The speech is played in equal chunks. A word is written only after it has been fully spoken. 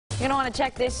You're going to want to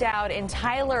check this out. In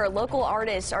Tyler, local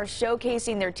artists are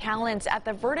showcasing their talents at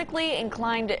the Vertically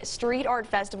Inclined Street Art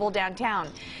Festival downtown.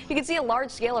 You can see a large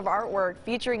scale of artwork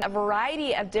featuring a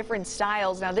variety of different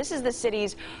styles. Now, this is the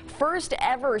city's first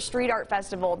ever street art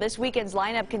festival. This weekend's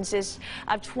lineup consists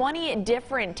of 20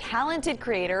 different talented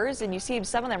creators, and you see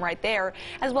some of them right there,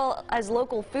 as well as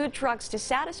local food trucks to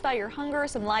satisfy your hunger,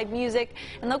 some live music,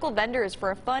 and local vendors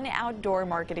for a fun outdoor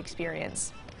market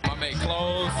experience. I make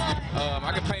clothes,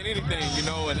 I can paint anything, you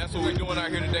know, and that's what we're doing out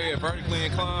here today at Vertically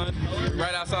Inclined,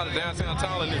 right outside of downtown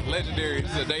Tyler. It's legendary.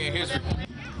 It's a day in history.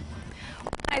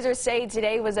 Organizers say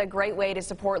today was a great way to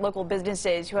support local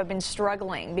businesses who have been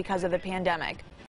struggling because of the pandemic.